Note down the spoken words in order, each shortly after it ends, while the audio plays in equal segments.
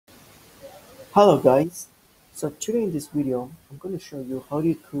Hello guys, so today in this video I'm going to show you how do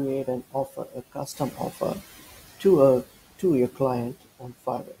you create an offer, a custom offer to your client on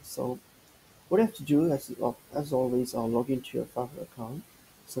Fiverr. So what you have to do as always, log into your Fiverr account.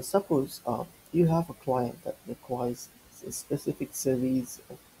 So suppose you have a client that requires a specific service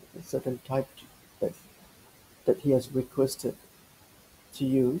of a certain type that, that he has requested to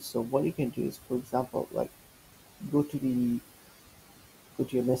you. So what you can do is, for example, like go to the go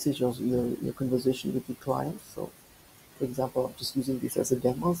to your message or your conversation with the client. So for example, I'm just using this as a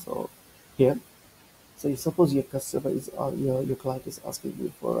demo. So here, so you suppose your customer is your client is asking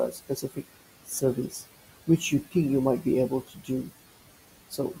you for a specific service, which you think you might be able to do.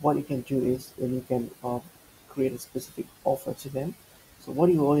 So what you can do is then you can create a specific offer to them. So what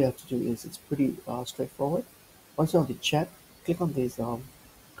you all you have to do is it's pretty straightforward. Once you're on the chat, click on this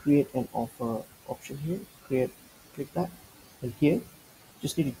create an offer option here. Click that, and here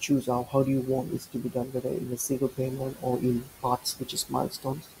just need to choose out how do you want this to be done, whether in a single payment or in parts, which is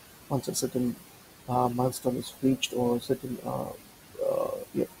milestones. Once a certain milestone is reached or a certain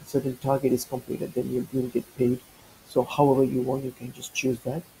target is completed, then you'll get paid. So however you want, you can just choose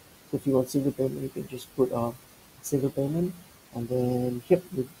that. So if you want single payment, you can just put single payment, and then yep,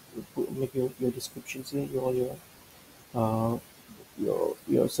 make your descriptions here, uh,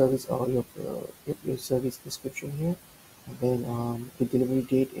 your service or your service description here, and then the delivery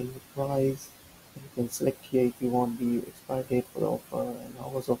date and the price. And you can select here if you want the expiry date for the offer and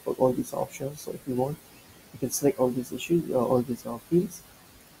hours of all these options. So if you want, you can select all these issues, all these fields,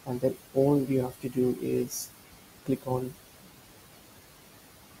 and then all you have to do is click on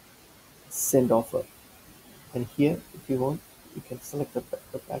send offer. And here, if you want, you can select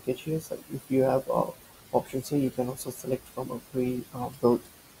the package here. So if you have options here, you can also select from a pre-built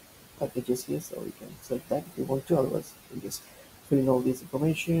packages here, so you can select that if you want to. Otherwise you can just fill in all this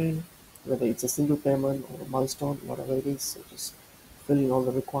information, whether it's a single payment or a milestone, whatever it is. So just fill in all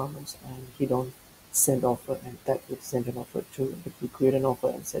the requirements and hit on send offer, and that will send an offer to it will create an offer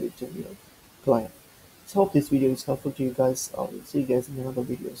and send it to your client. So hope this video is helpful to you guys. I will see you guys in another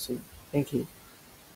video soon. Thank you.